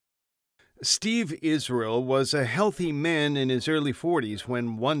Steve Israel was a healthy man in his early 40s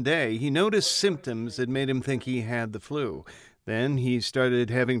when one day he noticed symptoms that made him think he had the flu. Then he started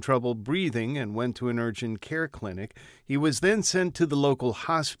having trouble breathing and went to an urgent care clinic. He was then sent to the local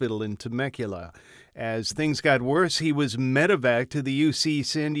hospital in Temecula. As things got worse, he was medevaced to the UC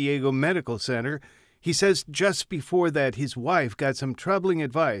San Diego Medical Center. He says just before that, his wife got some troubling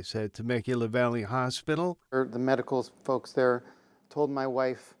advice at Temecula Valley Hospital. The medical folks there told my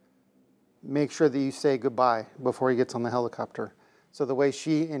wife, make sure that you say goodbye before he gets on the helicopter. So the way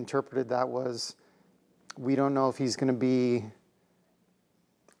she interpreted that was, we don't know if he's going to be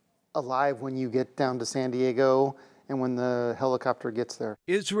alive when you get down to San Diego and when the helicopter gets there.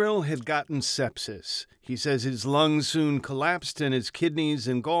 Israel had gotten sepsis. He says his lungs soon collapsed and his kidneys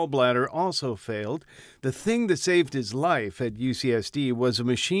and gallbladder also failed. The thing that saved his life at UCSD was a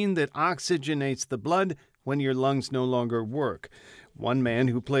machine that oxygenates the blood when your lungs no longer work. One man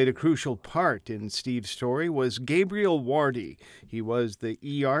who played a crucial part in Steve's story was Gabriel Wardy. He was the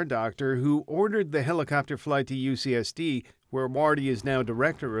ER doctor who ordered the helicopter flight to UCSD, where Wardy is now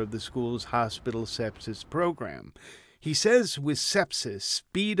director of the school's hospital sepsis program. He says with sepsis,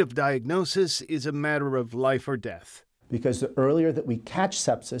 speed of diagnosis is a matter of life or death. Because the earlier that we catch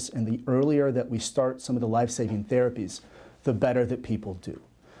sepsis and the earlier that we start some of the life-saving therapies, the better that people do.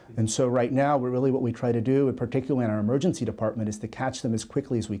 And so right now, what we try to do, and particularly in our emergency department, is to catch them as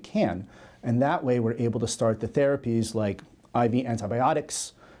quickly as we can. And that way, we're able to start the therapies like IV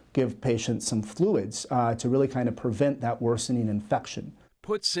antibiotics, give patients some fluids to really kind of prevent that worsening infection.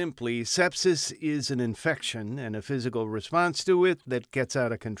 Put simply, sepsis is an infection and a physical response to it that gets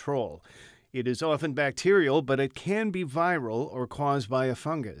out of control. It is often bacterial, but it can be viral or caused by a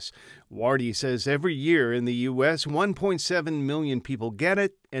fungus. Wardy says every year in the U.S., 1.7 million people get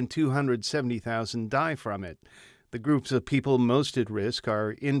it and 270,000 die from it. The groups of people most at risk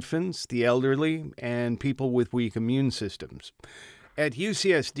are infants, the elderly, and people with weak immune systems. At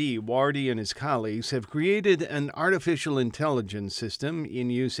UCSD, Wardy and his colleagues have created an artificial intelligence system in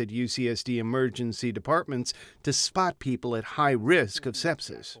use at UCSD emergency departments to spot people at high risk of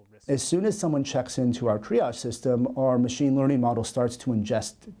sepsis. As soon as someone checks into our triage system, our machine learning model starts to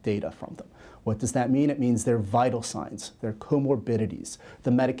ingest data from them. What does that mean? It means their vital signs, their comorbidities,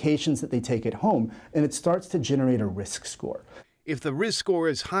 the medications that they take at home, and it starts to generate a risk score. If the risk score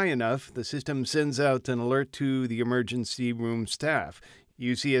is high enough, the system sends out an alert to the emergency room staff.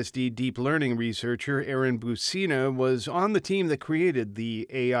 UCSD deep learning researcher Aaron Bucina was on the team that created the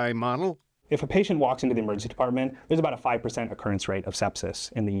AI model. If a patient walks into the emergency department, there's about a 5% occurrence rate of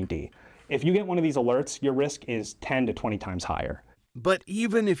sepsis in the ED. If you get one of these alerts, your risk is 10 to 20 times higher. But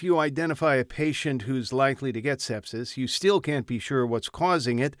even if you identify a patient who's likely to get sepsis, you still can't be sure what's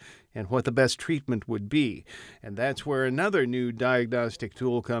causing it and what the best treatment would be. And that's where another new diagnostic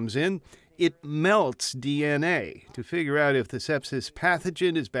tool comes in. It melts DNA to figure out if the sepsis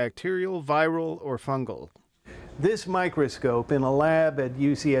pathogen is bacterial, viral, or fungal. This microscope in a lab at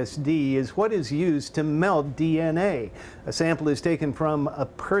UCSD is what is used to melt DNA. A sample is taken from a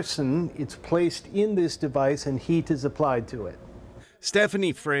person, it's placed in this device, and heat is applied to it.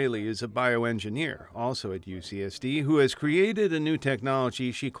 Stephanie Fraley is a bioengineer, also at UCSD, who has created a new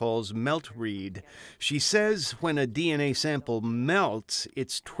technology she calls melt-read. She says when a DNA sample melts,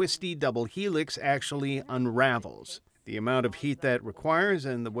 its twisty double helix actually unravels. The amount of heat that requires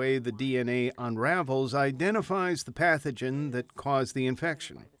and the way the DNA unravels identifies the pathogen that caused the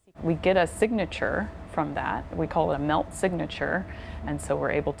infection. We get a signature from that. We call it a melt signature, and so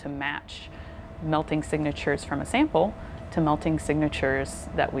we're able to match melting signatures from a sample to melting signatures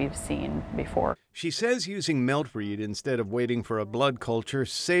that we've seen before. She says using melt-read instead of waiting for a blood culture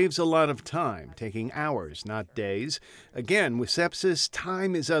saves a lot of time, taking hours, not days. Again, with sepsis,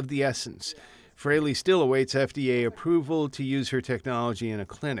 time is of the essence. Fraley still awaits FDA approval to use her technology in a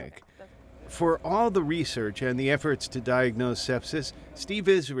clinic. For all the research and the efforts to diagnose sepsis, Steve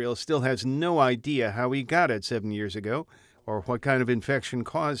Israel still has no idea how he got it 7 years ago or what kind of infection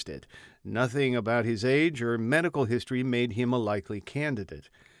caused it. Nothing about his age or medical history made him a likely candidate.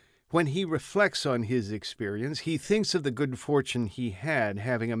 When he reflects on his experience, he thinks of the good fortune he had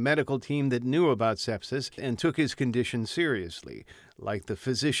having a medical team that knew about sepsis and took his condition seriously, like the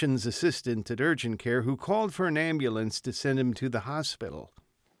physician's assistant at urgent care who called for an ambulance to send him to the hospital.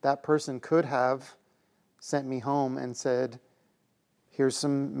 That person could have sent me home and said, here's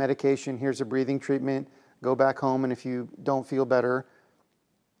some medication, here's a breathing treatment, go back home, and if you don't feel better.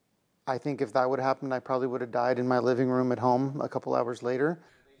 I think if that would have happened, I probably would have died in my living room at home a couple hours later.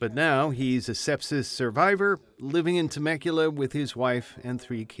 But now he's a sepsis survivor living in Temecula with his wife and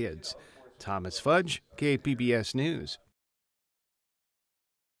 3 kids. Thomas Fudge, KPBS News.